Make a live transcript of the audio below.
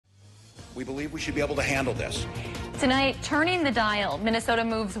We believe we should be able to handle this. Tonight, turning the dial, Minnesota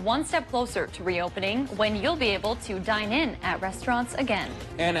moves one step closer to reopening when you'll be able to dine in at restaurants again.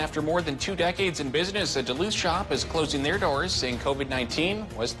 And after more than 2 decades in business, a Duluth shop is closing their doors, saying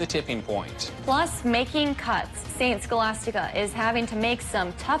COVID-19 was the tipping point. Plus, making cuts. St. Scholastica is having to make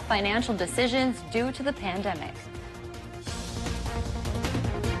some tough financial decisions due to the pandemic.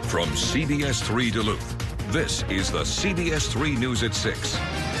 From CBS3 Duluth, this is the CBS3 News at 6.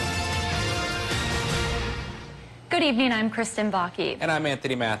 Good evening, I'm Kristen Bakke. And I'm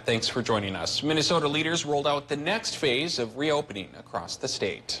Anthony Math. Thanks for joining us. Minnesota leaders rolled out the next phase of reopening across the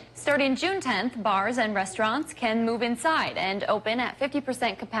state. Starting June 10th, bars and restaurants can move inside and open at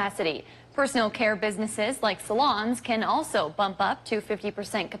 50% capacity. Personal care businesses like salons can also bump up to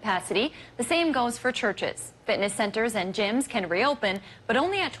 50% capacity. The same goes for churches. Fitness centers and gyms can reopen, but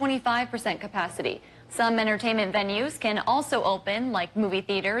only at 25% capacity. Some entertainment venues can also open, like movie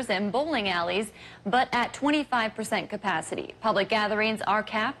theaters and bowling alleys, but at 25% capacity. Public gatherings are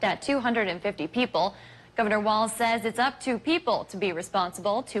capped at 250 people. Governor Walz says it's up to people to be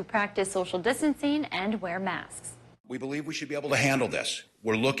responsible to practice social distancing and wear masks. We believe we should be able to handle this.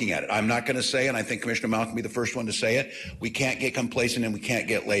 We're looking at it. I'm not going to say, and I think Commissioner Mount can be the first one to say it, we can't get complacent and we can't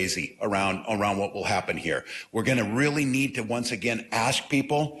get lazy around what will happen here. We're going to really need to once again ask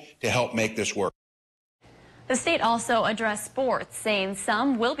people to help make this work. The state also addressed sports, saying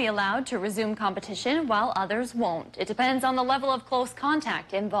some will be allowed to resume competition while others won't. It depends on the level of close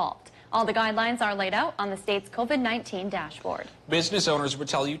contact involved. All the guidelines are laid out on the state's COVID-19 dashboard. Business owners would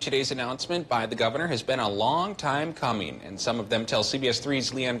tell you today's announcement by the governor has been a long time coming, and some of them tell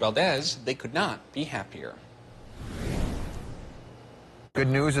CBS3's Leanne Valdez they could not be happier. Good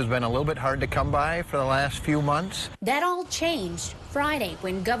news has been a little bit hard to come by for the last few months. That all changed Friday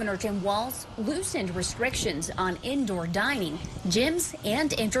when Governor Tim Walz loosened restrictions on indoor dining, gyms,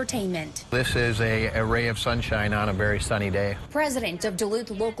 and entertainment. This is a ray of sunshine on a very sunny day. President of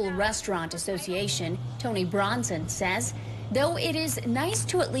Duluth Local Restaurant Association, Tony Bronson, says, though it is nice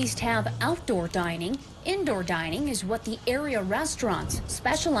to at least have outdoor dining, indoor dining is what the area restaurants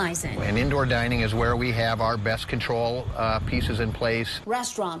specialize in. And indoor dining is where we have our best control pieces in place.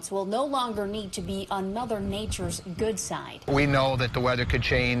 Restaurants will no longer need to be on Mother Nature's good side. We know that the weather could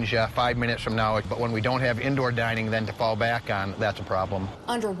change 5 minutes from now, but when we don't have indoor dining then to fall back on, that's a problem.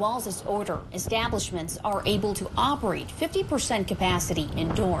 Under Walz's order, establishments are able to operate 50% capacity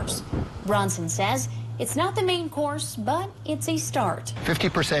indoors. Bronson says it's not the main course, but it's a start.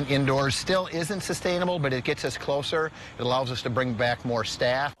 50% indoors still isn't sustainable, but it gets us closer. It allows us to bring back more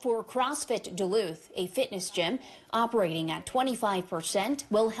staff. For CrossFit Duluth, a fitness gym operating at 25%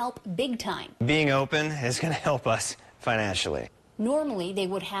 will help big time. Being open is going to help us financially. Normally, they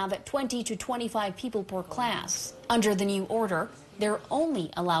would have 20 to 25 people per class. Under the new order, they're only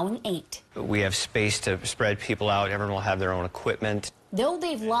allowing 8. We have space to spread people out. Everyone will have their own equipment. Though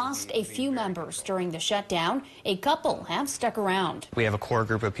they've lost a few members during the shutdown, a couple have stuck around. We have a core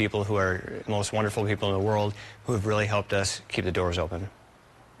group of people who are the most wonderful people in the world who have really helped us keep the doors open.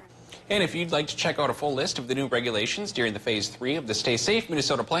 And if you'd like to check out a full list of the new regulations during the Phase 3 of the Stay Safe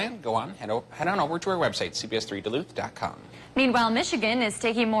Minnesota plan, go on, head on over to our website, cbs3duluth.com. Meanwhile, Michigan is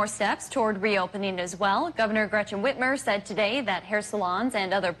taking more steps toward reopening as well. Governor Gretchen Whitmer said today that hair salons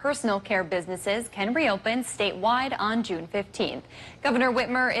and other personal care businesses can reopen statewide on June 15th. Governor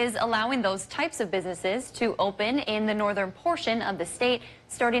Whitmer is allowing those types of businesses to open in the northern portion of the state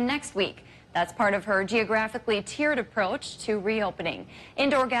starting next week. That's part of her geographically tiered approach to reopening.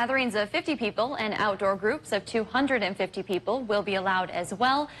 Indoor gatherings of 50 people and outdoor groups of 250 people will be allowed as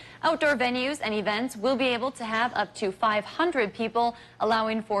well. Outdoor venues and events will be able to have up to 500 people,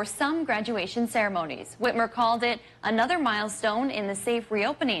 allowing for some graduation ceremonies. Whitmer called it another milestone in the safe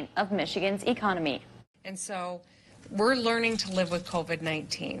reopening of Michigan's economy. And so we're learning to live with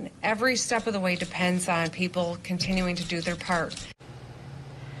COVID-19. Every step of the way depends on people continuing to do their part.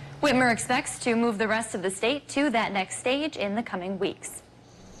 Whitmer expects to move the rest of the state to that next stage in the coming weeks.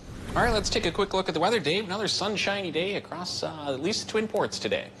 All right, let's take a quick look at the weather, Dave. Another sunshiny day across at least the Twin Ports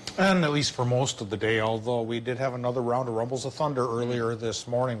today. And at least for most of the day, although we did have another round of rumbles of thunder earlier this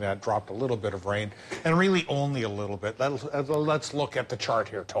morning that dropped a little bit of rain, and really only a little bit. Let's look at the chart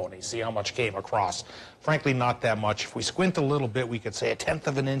here, Tony, see how much came across. Frankly, not that much. If we squint a little bit, we could say 1/10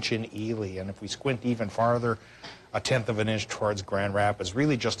 of an inch in Ely, and if we squint even farther, 1/10 of an inch towards Grand Rapids.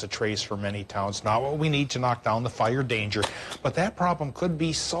 Really just a trace for many towns. Not what we need to knock down the fire danger, but that problem could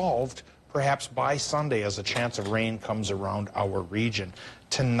be solved perhaps by Sunday as a chance of rain comes around our region.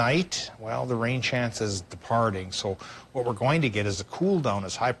 Tonight, well, the rain chance is departing, so what we're going to get is a cool down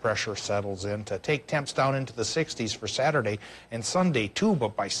as high pressure settles in to take temps down into the 60s for Saturday and Sunday too.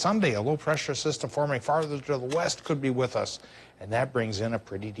 But by Sunday, a low pressure system forming farther to the west could be with us, and that brings in a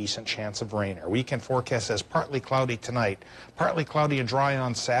pretty decent chance of rain. Our weekend forecast says partly cloudy tonight, partly cloudy and dry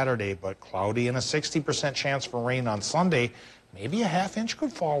on Saturday, but cloudy and a 60% chance for rain on Sunday. Maybe a half-inch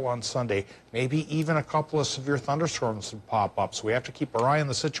could fall on Sunday. Maybe even a couple of severe thunderstorms would pop up. So we have to keep our eye on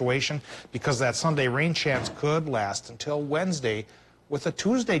the situation because that Sunday rain chance could last until Wednesday with a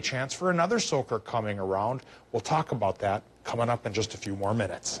Tuesday chance for another soaker coming around. We'll talk about that coming up in just a few more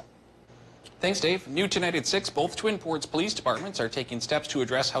minutes. Thanks, Dave. New tonight at 6, both Twin Ports police departments are taking steps to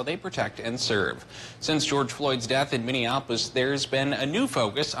address how they protect and serve. Since George Floyd's death in Minneapolis, there's been a new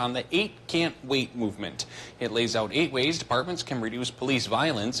focus on the 8 Can't Wait movement. It lays out 8 ways departments can reduce police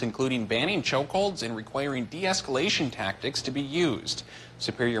violence, including banning chokeholds and requiring de-escalation tactics to be used.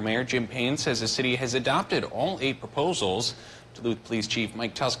 Superior Mayor Jim Payne says the city has adopted all 8 proposals. Duluth Police Chief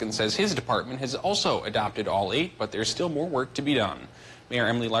Mike Tuscan says his department has also adopted all 8, but there's still more work to be done. Mayor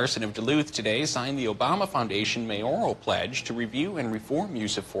Emily Larson of Duluth today signed the Obama Foundation mayoral pledge to review and reform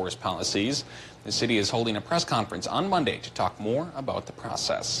use of force policies. The city is holding a press conference on Monday to talk more about the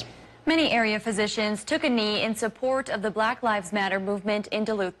process. Many area physicians took a knee in support of the Black Lives Matter movement in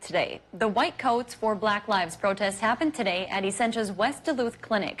Duluth today. The White Coats for Black Lives protest happened today at Essentia's West Duluth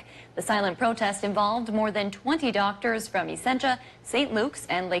Clinic. The silent protest involved more than 20 doctors from Essentia, St. Luke's,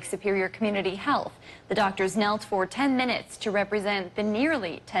 and Lake Superior Community Health. The doctors knelt for 10 minutes to represent the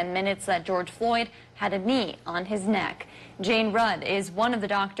nearly 10 minutes that George Floyd had a knee on his neck. Jane Rudd is one of the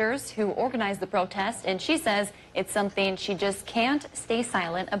doctors who organized the protest, and she says it's something she just can't stay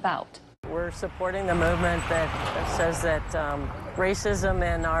silent about. We're supporting the movement that says that racism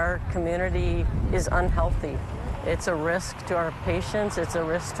in our community is unhealthy. It's a risk to our patients, it's a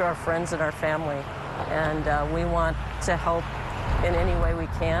risk to our friends and our family, and we want to help in any way we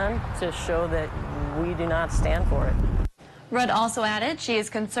can to show that we do not stand for it. Rudd also added she is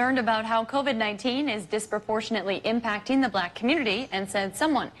concerned about how COVID-19 is disproportionately impacting the black community and said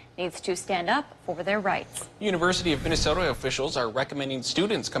someone needs to stand up for their rights. University of Minnesota officials are recommending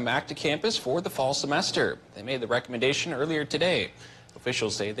students come back to campus for the fall semester. They made the recommendation earlier today.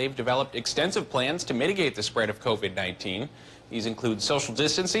 Officials say they've developed extensive plans to mitigate the spread of COVID-19. These include social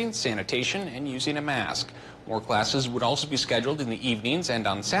distancing, sanitation, and using a mask. More classes would also be scheduled in the evenings and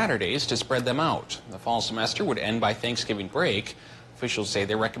on Saturdays to spread them out. The fall semester would end by Thanksgiving break. Officials say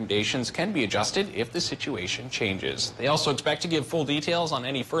their recommendations can be adjusted if the situation changes. They also expect to give full details on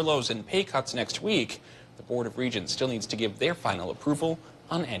any furloughs and pay cuts next week. The Board of Regents still needs to give their final approval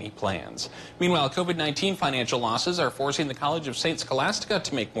on any plans. Meanwhile, COVID-19 financial losses are forcing the College of St. Scholastica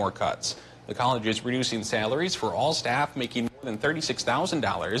to make more cuts. The college is reducing salaries for all staff making more than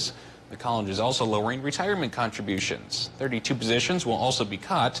 $36,000. The college is also lowering retirement contributions. 32 positions will also be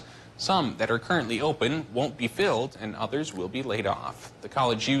cut. Some that are currently open won't be filled, and others will be laid off. The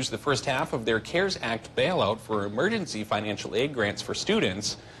college used the first half of their CARES Act bailout for emergency financial aid grants for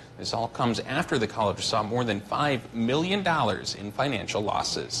students. This all comes after the college saw more than $5 million in financial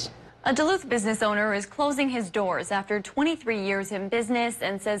losses. A Duluth business owner is closing his doors after 23 years in business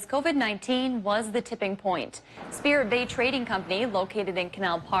and says COVID-19 was the tipping point. Spirit Bay Trading Company, located in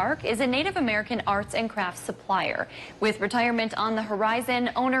Canal Park, is a Native American arts and crafts supplier. With retirement on the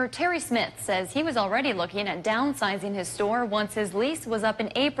horizon, owner Terry Smith says he was already looking at downsizing his store once his lease was up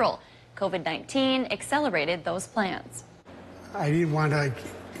in April. COVID-19 accelerated those plans. I didn't want to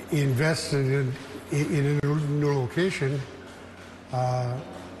invest in a new location.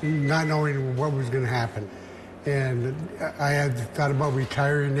 Not knowing what was going to happen. And I had thought about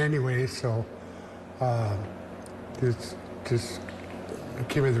retiring anyway, so this just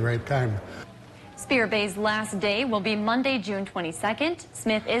came at the right time. Spirit Bay's last day will be Monday, June 22nd.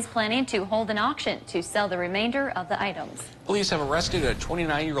 Smith is planning to hold an auction to sell the remainder of the items. Police have arrested a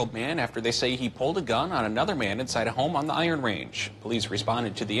 29-year-old man after they say he pulled a gun on another man inside a home on the Iron Range. Police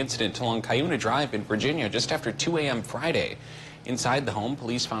responded to the incident along Cuyuna Drive in Virginia just after 2 a.m. Friday. Inside the home,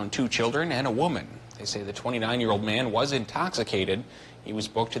 police found 2 children and a woman. They say the 29-year-old man was intoxicated. He was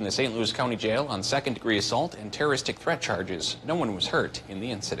booked in the St. Louis County Jail on second-degree assault and terroristic threat charges. No one was hurt in the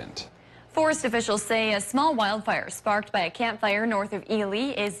incident. Forest officials say a small wildfire sparked by a campfire north of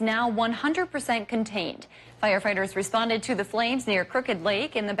Ely is now 100% contained. Firefighters responded to the flames near Crooked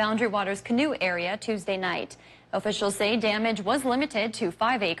Lake in the Boundary Waters Canoe area Tuesday night. Officials say damage was limited to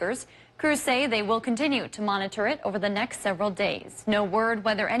 5 acres. Crews say they will continue to monitor it over the next several days. No word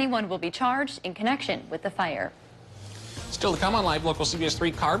whether anyone will be charged in connection with the fire. Still to come on Live Local CBS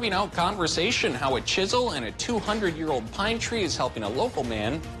 3, carving out conversation, how a chisel and a 200-year-old pine tree is helping a local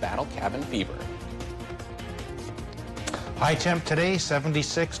man battle cabin fever. High temp today,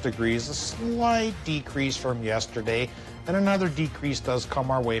 76 degrees, a slight decrease from yesterday, and another decrease does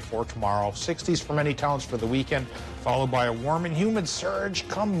come our way for tomorrow. 60s for many towns for the weekend, followed by a warm and humid surge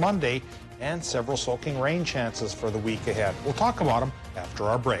come Monday, and several soaking rain chances for the week ahead. We'll talk about them after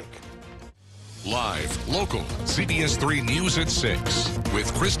our break. Live, local, CBS 3 News at 6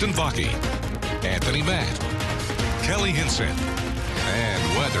 with Kristen Vaki, Anthony Matt, Kelly Hinson,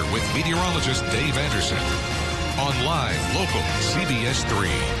 and weather with meteorologist Dave Anderson on Live, local, CBS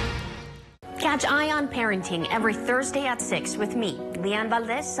 3. Catch Eye on Parenting every Thursday at 6 with me, Leanne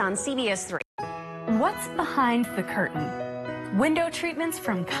Valdez, on CBS 3. What's behind the curtain? Window treatments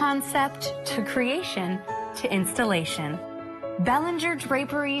from concept to creation to installation. Bellinger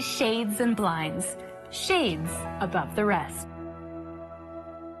Drapery Shades and Blinds. Shades above the rest.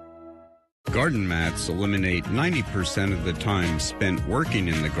 Garden mats eliminate 90% of the time spent working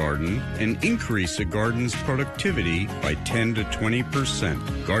in the garden and increase a garden's productivity by 10 to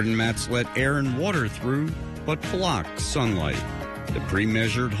 20%. Garden mats let air and water through, but block sunlight. The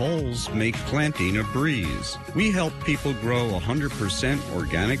pre-measured holes make planting a breeze. We help people grow 100%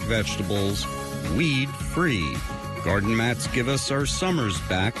 organic vegetables, weed-free. Garden mats give us our summers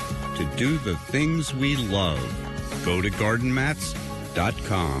back to do the things we love. Go to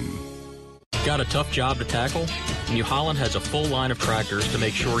gardenmats.com. Got a tough job to tackle? New Holland has a full line of tractors to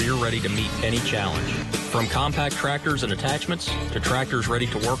make sure you're ready to meet any challenge. From compact tractors and attachments to tractors ready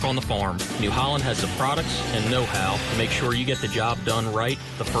to work on the farm, New Holland has the products and know-how to make sure you get the job done right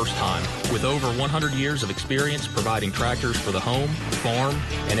the first time. With over 100 years of experience providing tractors for the home, farm,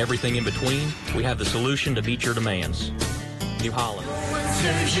 and everything in between, we have the solution to meet your demands. New Holland.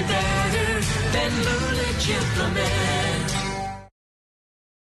 Serves you better than Lulich Implement.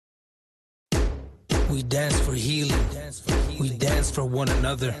 We dance for healing. We dance for one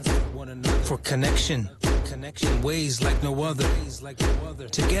another. For connection. In ways like no other.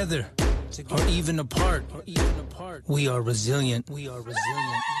 Together. Or even apart. We are resilient. The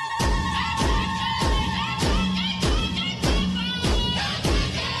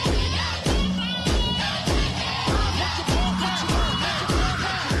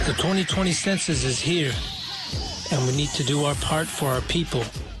 2020 census is here. And we need to do our part for our people.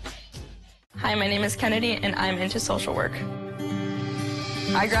 Hi, my name is Kennedy, and I'm into social work.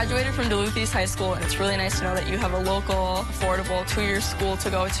 I graduated from Duluth East High School, and it's really nice to know that you have a local, affordable, 2-year school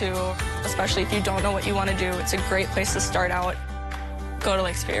to go to, especially if you don't know what you want to do. It's a great place to start out. Go to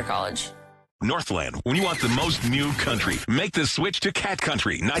Lake Superior College. Northland, when you want the most new country, make the switch to Cat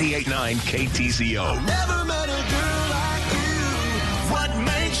Country, 98.9 KTZO. Never met a girl like you. What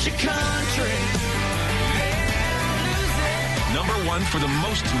makes you country? #1 for the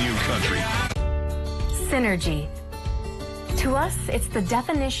most new country. Synergy. To us, it's the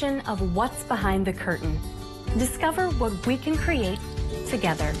definition of what's behind the curtain. Discover what we can create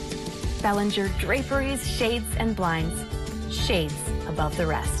together. Bellinger Draperies, Shades and Blinds. Shades above the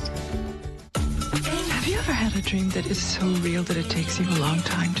rest. Have you ever had a dream that is so real that it takes you a long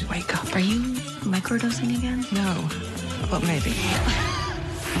time to wake up? Are you microdosing again? No, but maybe.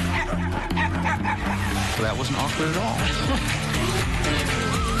 That wasn't awkward at all.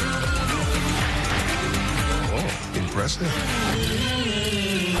 Oh, impressive.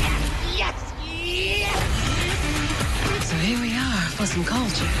 Yes! Yes! So here we are for some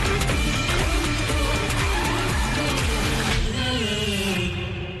culture.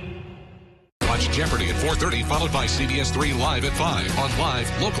 Watch Jeopardy at 4:30, followed by CBS 3 Live at 5 on Live,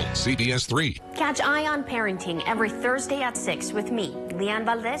 local, CBS 3. Catch Eye on Parenting every Thursday at 6 with me, Leanne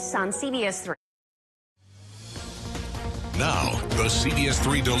Valdez, on CBS 3. Now, the CBS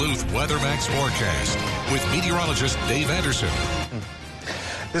 3 Duluth WeatherMax forecast with meteorologist Dave Anderson.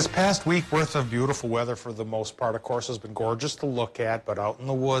 This past week worth of beautiful weather for the most part, of course, has been gorgeous to look at, but out in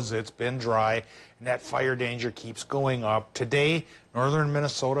the woods it's been dry, and that fire danger keeps going up. Today, northern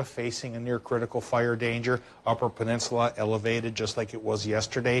Minnesota facing a near critical fire danger. Upper Peninsula elevated just like it was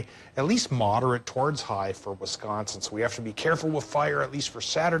yesterday, at least moderate towards high for Wisconsin. So we have to be careful with fire, at least for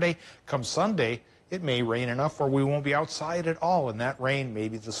Saturday. Come Sunday, it may rain enough where we won't be outside at all, and that rain may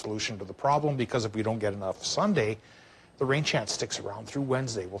be the solution to the problem, because if we don't get enough Sunday, the rain chance sticks around through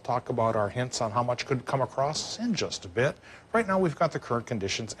Wednesday. We'll talk about our hints on how much could come across in just a bit. Right now, we've got the current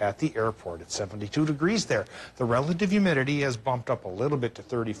conditions at the airport. It's 72 degrees there. The relative humidity has bumped up a little bit to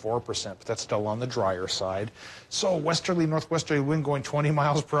 34%, but that's still on the drier side. So westerly, northwesterly wind going 20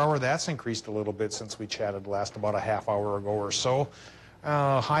 miles per hour. That's increased a little bit since we chatted last about a half hour ago or so.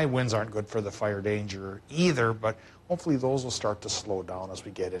 High winds aren't good for the fire danger either, but hopefully those will start to slow down as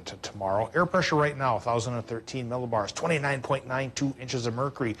we get into tomorrow. Air pressure right now, 1,013 millibars, 29.92 inches of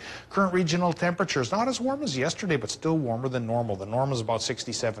mercury. Current regional temperatures, not as warm as yesterday, but still warmer than normal. The norm is about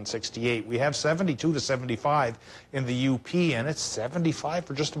 67, 68. We have 72 to 75 in the UP, and it's 75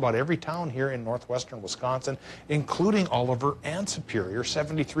 for just about every town here in northwestern Wisconsin, including Oliver and Superior.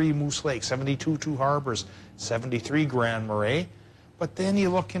 73 Moose Lake, 72 Two Harbors, 73 Grand Marais. But then you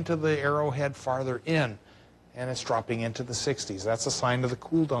look into the Arrowhead farther in, and it's dropping into the 60s. That's a sign of the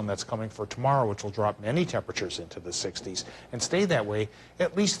cool down that's coming for tomorrow, which will drop many temperatures into the 60s and stay that way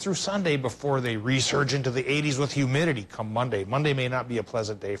at least through Sunday before they resurge into the 80s with humidity come Monday. Monday may not be a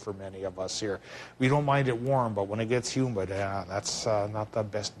pleasant day for many of us here. We don't mind it warm, but when it gets humid, that's not the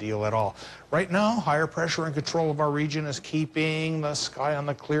best deal at all. Right now, higher pressure and control of our region is keeping the sky on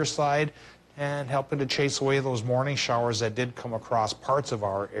the clear side and helping to chase away those morning showers that did come across parts of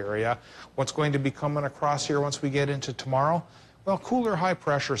our area. What's going to be coming across here once we get into tomorrow? Well, cooler high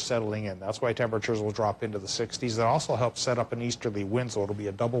pressure settling in. That's why temperatures will drop into the 60s. That also helps set up an easterly wind, so it'll be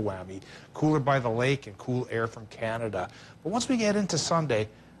a double whammy. Cooler by the lake and cool air from Canada. But once we get into Sunday,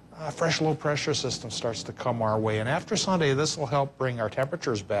 fresh low pressure system starts to come our way. And after Sunday, this will help bring our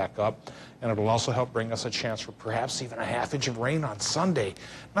temperatures back up, and it'll also help bring us a chance for perhaps even a ½ inch of rain on Sunday.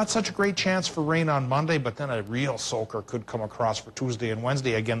 Not such a great chance for rain on Monday, but then a real soaker could come across for Tuesday and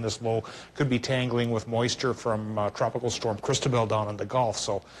Wednesday. Again, this low could be tangling with moisture from Tropical Storm Cristobal down in the Gulf,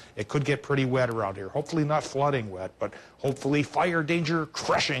 so it could get pretty wet around here. Hopefully not flooding wet, but hopefully fire danger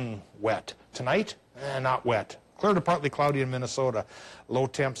crushing wet. Tonight, not wet. Clear to partly cloudy in Minnesota. Low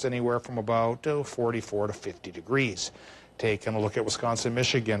temps anywhere from about 44 to 50 degrees. Taking a look at Wisconsin,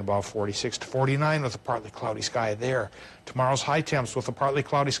 Michigan, about 46 to 49 with a partly cloudy sky there. Tomorrow's high temps with a partly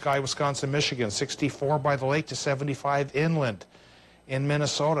cloudy sky, Wisconsin, Michigan, 64 by the lake to 75 inland. In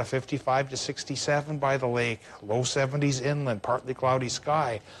Minnesota, 55 to 67 by the lake, low 70s inland, partly cloudy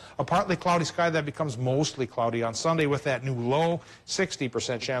sky. A partly cloudy sky that becomes mostly cloudy on Sunday with that new low,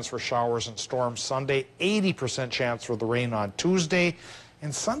 60% chance for showers and storms Sunday, 80% chance for the rain on Tuesday.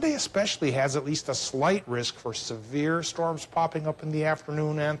 And Sunday especially has at least a slight risk for severe storms popping up in the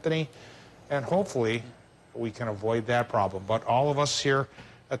afternoon, Anthony. And hopefully we can avoid that problem. But all of us here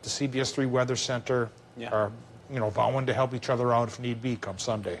at the CBS3 Weather Center are vowing to help each other out if need be come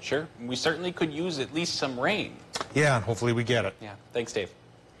Sunday. Sure. We certainly could use at least some rain. Yeah, and hopefully we get it. Yeah. Thanks, Dave.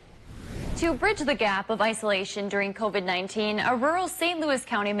 To bridge the gap of isolation during COVID-19, a rural St. Louis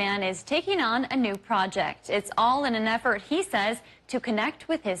County man is taking on a new project. It's all in an effort, he says, to connect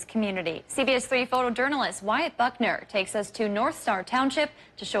with his community. CBS3 photojournalist Wyatt Buckner takes us to North Star Township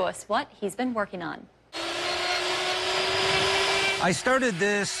to show us what he's been working on. I started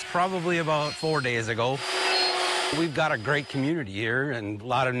this probably about 4 days ago. We've got a great community here and a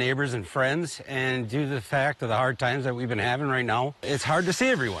lot of neighbors and friends, and due to the fact of the hard times that we've been having right now, it's hard to see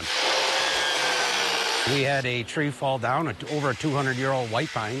everyone. We had a tree fall down, over a 200-year-old white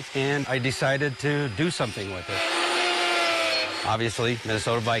pine, and I decided to do something with it. Obviously,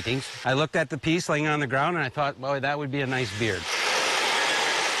 Minnesota Vikings. I looked at the piece laying on the ground and I thought, well, that would be a nice beard.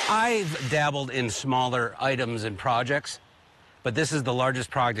 I've dabbled in smaller items and projects, but this is the largest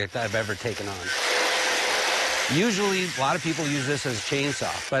project I've ever taken on. Usually, a lot of people use this as a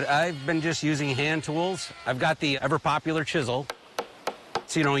chainsaw, but I've been just using hand tools. I've got the ever-popular chisel.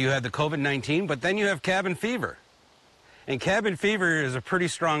 So, you have the COVID-19, but then you have cabin fever. And cabin fever is a pretty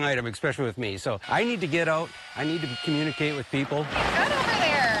strong item, especially with me. So I need to get out. I need to communicate with people. Good over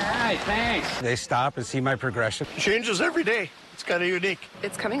there. Hi, thanks. They stop and see my progression. Changes every day. It's kind of unique.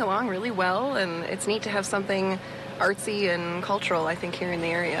 It's coming along really well, and it's neat to have something artsy and cultural, I think, here in the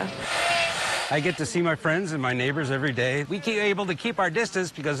area. I get to see my friends and my neighbors every day. We keep able to keep our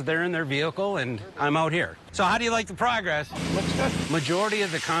distance because they're in their vehicle and I'm out here. So how do you like the progress? Looks good. Majority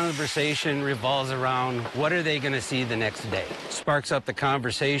of the conversation revolves around what are they going to see the next day. Sparks up the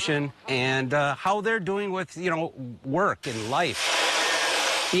conversation and how they're doing with, work and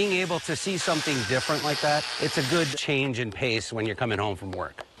life. Being able to see something different like that, it's a good change in pace when you're coming home from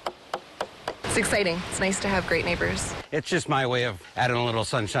work. It's exciting. It's nice to have great neighbors. It's just my way of adding a little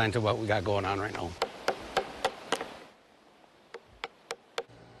sunshine to what we got going on right now.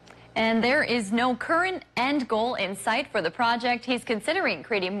 And there is no current end goal in sight for the project. He's considering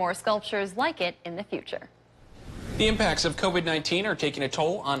creating more sculptures like it in the future. The impacts of COVID-19 are taking a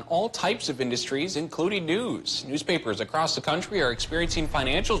toll on all types of industries, including news. Newspapers across the country are experiencing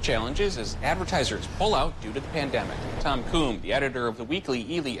financial challenges as advertisers pull out due to the pandemic. Tom Coombe, the editor of the weekly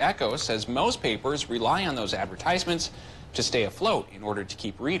Ely Echo, says most papers rely on those advertisements to stay afloat in order to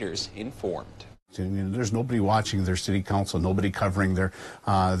keep readers informed. I mean, there's nobody watching their city council, nobody covering their,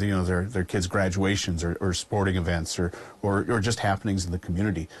 their kids' graduations or sporting events or just happenings in the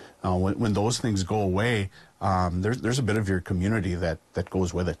community. When those things go away, there's a bit of your community that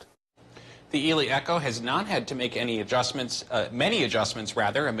goes with it. The Ely Echo has not had to make any adjustments, many adjustments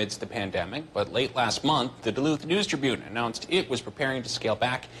rather, amidst the pandemic. But late last month, the Duluth News Tribune announced it was preparing to scale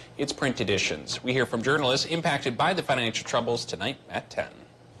back its print editions. We hear from journalists impacted by the financial troubles tonight at 10.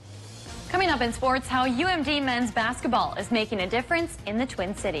 Coming up in sports, how UMD men's basketball is making a difference in the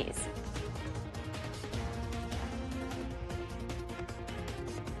Twin Cities.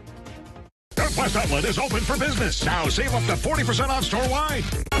 Northwest Outlet is open for business. Now save up to 40% off store-wide.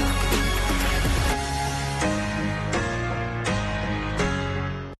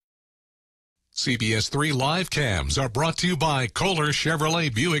 CBS3 live cams are brought to you by Kohler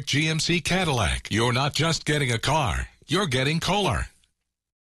Chevrolet Buick GMC Cadillac. You're not just getting a car, you're getting Kohler.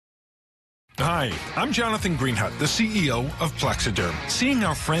 Hi, I'm Jonathan Greenhut, the CEO of Plexiderm. Seeing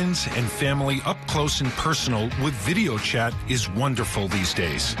our friends and family up close and personal with video chat is wonderful these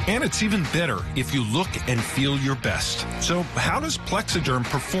days. And it's even better if you look and feel your best. So how does Plexiderm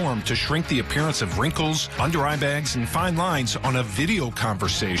perform to shrink the appearance of wrinkles, under eye bags, and fine lines on a video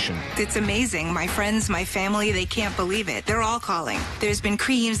conversation? It's amazing. My friends, my family, they can't believe it. They're all calling. There's been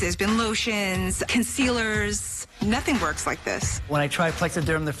creams, there's been lotions, concealers. Nothing works like this. When I tried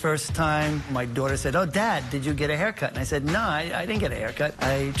Plexiderm the first time, my daughter said, "Oh, Dad, did you get a haircut?" And I said, "No, I didn't get a haircut.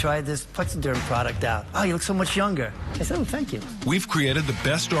 I tried this Plexiderm product out." "Oh, you look so much younger." I said, "Oh, thank you." We've created the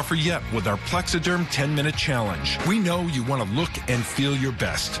best offer yet with our Plexiderm 10-minute challenge. We know you want to look and feel your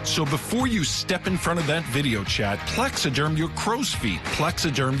best. So before you step in front of that video chat, Plexiderm your crow's feet,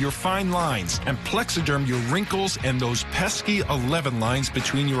 Plexiderm your fine lines, and Plexiderm your wrinkles and those pesky 11 lines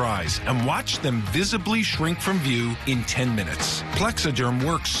between your eyes. And watch them visibly shrink from view in 10 minutes. Plexiderm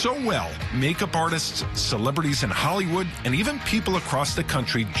works so well, makeup artists, celebrities in Hollywood, and even people across the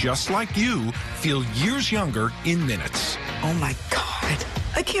country just like you feel years younger in minutes. Oh my God.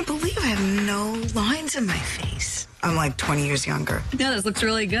 I can't believe I have no lines in my face. I'm like 20 years younger. Yeah, this looks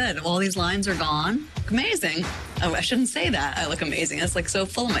really good. All these lines are gone. Amazing. Oh, I shouldn't say that. I look amazing. It's like so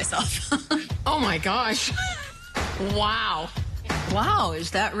full of myself. Oh my gosh. Wow. Wow,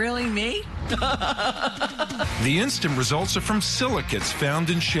 is that really me? The instant results are from silicates found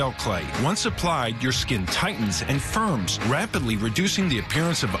in shell clay. Once applied, your skin tightens and firms, rapidly reducing the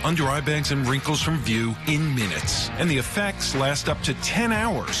appearance of under eye bags and wrinkles from view in minutes. And the effects last up to 10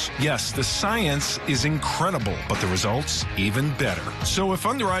 hours. Yes, the science is incredible, but the results even better. So if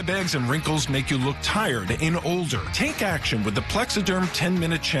under eye bags and wrinkles make you look tired and older, take action with the Plexiderm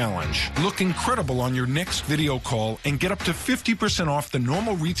 10-minute challenge. Look incredible on your next video call and get up to 50% off the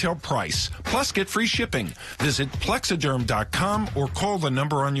normal retail price. Plus, get free shipping. Visit Plexiderm.com or call the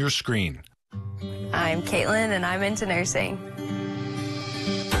number on your screen. I'm Caitlin, and I'm into nursing.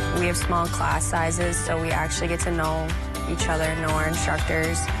 We have small class sizes, so we actually get to know each other, know our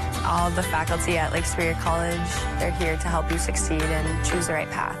instructors. All of the faculty at Lake Superior College, they're here to help you succeed and choose the right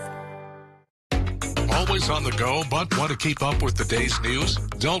path. Always on the go, but want to keep up with the day's news?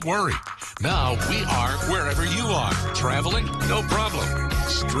 Don't worry. Now we are wherever you are. Traveling? No problem.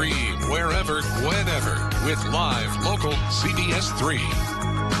 Stream wherever, whenever with live local CBS3.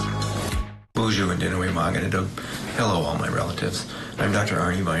 Bonjour and Dinaway Maganadug. Hello, all my relatives. I'm Dr.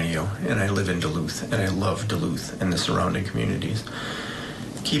 Arnie Vinio, and I live in Duluth, and I love Duluth and the surrounding communities.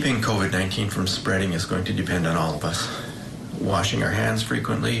 Keeping COVID-19 from spreading is going to depend on all of us. Washing our hands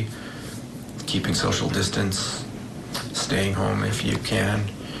frequently, keeping social distance, staying home if you can,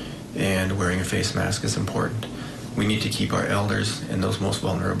 and wearing a face mask is important. We need to keep our elders and those most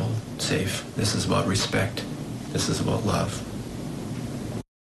vulnerable safe. This is about respect. This is about love.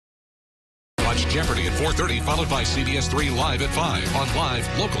 Watch Jeopardy at 4:30, followed by CBS3 Live at 5 on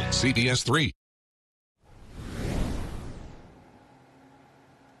Live Local CBS3.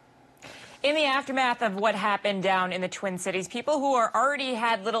 In the aftermath of what happened down in the Twin Cities, people who already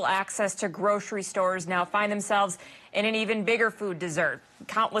had little access to grocery stores now find themselves in an even bigger food desert.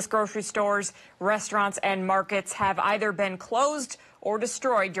 Countless grocery stores, restaurants, and markets have either been closed or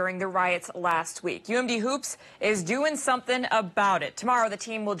destroyed during the riots last week. UMD Hoops is doing something about it. Tomorrow, the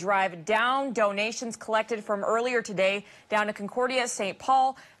team will drive down donations collected from earlier today down to Concordia St.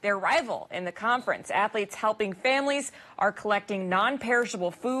 Paul, their rival in the conference. Athletes helping families are collecting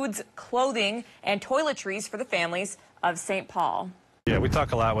non-perishable foods, clothing, and toiletries for the families of St. Paul. Yeah, we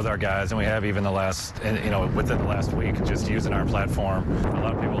talk a lot with our guys, and we have even within the last week, just using our platform. A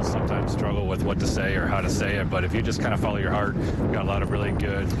lot of people sometimes struggle with what to say or how to say it, but if you just kind of follow your heart, we've got a lot of really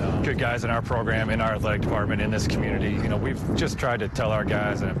good guys in our program, in our athletic department, in this community. We've just tried to tell our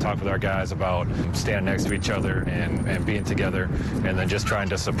guys and have talked with our guys about standing next to each other and being together, and then just trying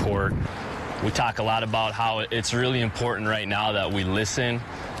to support. We talk a lot about how it's really important right now that we listen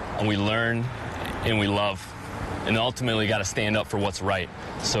and we learn and we love. And ultimately got to stand up for what's right.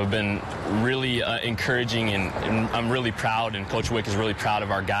 So it's been really encouraging, and I'm really proud, and Coach Wick is really proud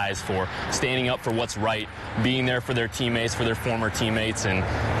of our guys for standing up for what's right, being there for their teammates, for their former teammates, and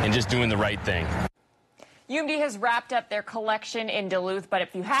just doing the right thing. UMD has wrapped up their collection in Duluth, but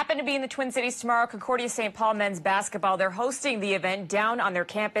if you happen to be in the Twin Cities tomorrow, Concordia St. Paul men's basketball, they're hosting the event down on their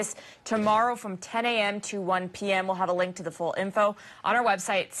campus tomorrow from 10 a.m. to 1 p.m. We'll have a link to the full info on our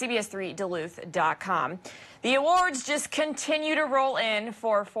website, CBS3Duluth.com. The awards just continue to roll in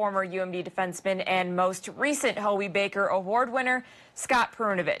for former UMD defenseman and most recent Hobie Baker Award winner, Scott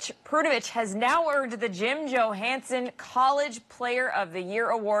Perunovich. Perunovich has now earned the Jim Johansson College Player of the Year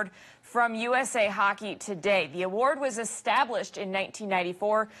Award from USA Hockey Today. The award was established in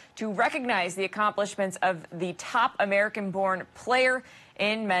 1994 to recognize the accomplishments of the top American-born player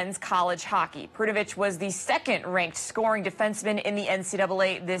in men's college hockey. Perunovich was the second-ranked scoring defenseman in the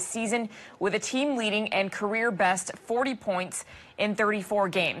NCAA this season with a team-leading and career-best 40 points in 34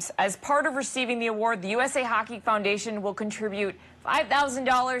 games. As part of receiving the award, the USA Hockey Foundation will contribute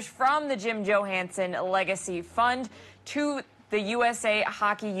 $5,000 from the Jim Johansson Legacy Fund to the USA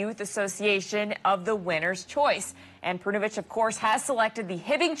Hockey Youth Association of the winner's choice. And Perunovich, of course, has selected the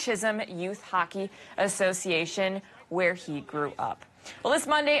Hibbing Chisholm Youth Hockey Association, where he grew up. Well, this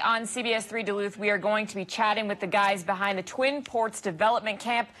Monday on CBS3 Duluth, we are going to be chatting with the guys behind the Twin Ports Development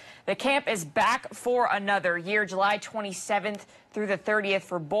Camp. The camp is back for another year, July 27th through the 30th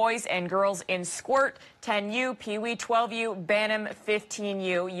for boys and girls in Squirt, 10U, Pee Wee, 12U, Bantam,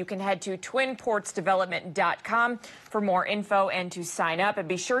 15U. You can head to twinportsdevelopment.com for more info and to sign up. And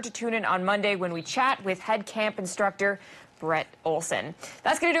be sure to tune in on Monday when we chat with head camp instructor Brett Olson.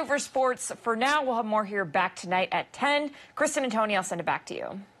 That's going to do it for sports. For now, we'll have more here back tonight at 10. Kristen and Tony, I'll send it back to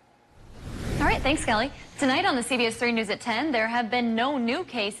you. All right, thanks, Kelly. Tonight on the CBS3 News at 10, there have been no new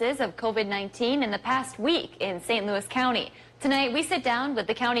cases of COVID-19 in the past week in St. Louis County. Tonight, we sit down with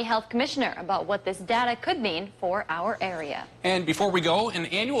the county health commissioner about what this data could mean for our area. And before we go, an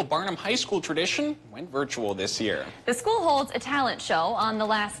annual Barnum High School tradition went virtual this year. The school holds a talent show on the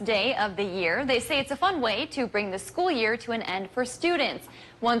last day of the year. They say it's a fun way to bring the school year to an end for students.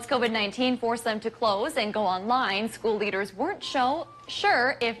 Once COVID-19 forced them to close and go online, school leaders weren't sure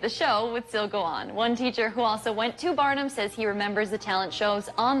if the show would still go on. One teacher who also went to Barnum says he remembers the talent shows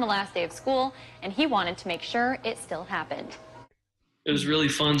on the last day of school, and he wanted to make sure it still happened. It was really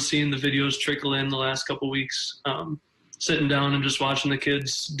fun seeing the videos trickle in the last couple weeks. Sitting down and just watching the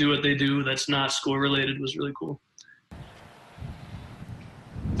kids do what they do that's not school related was really cool.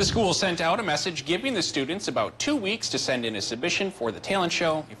 The school sent out a message giving the students about 2 weeks to send in a submission for the talent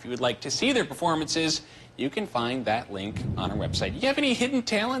show. If you would like to see their performances, you can find that link on our website. You have any hidden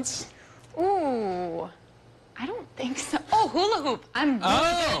talents? Ooh, I don't think so. Oh, hula hoop. I'm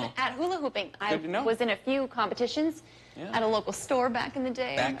really good at hula hooping. I was in a few competitions at a local store back in the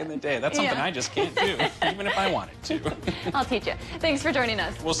day. Back in the day. That's something I just can't do, even if I wanted to. I'll teach you. Thanks for joining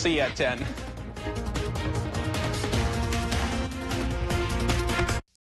us. We'll see you at 10.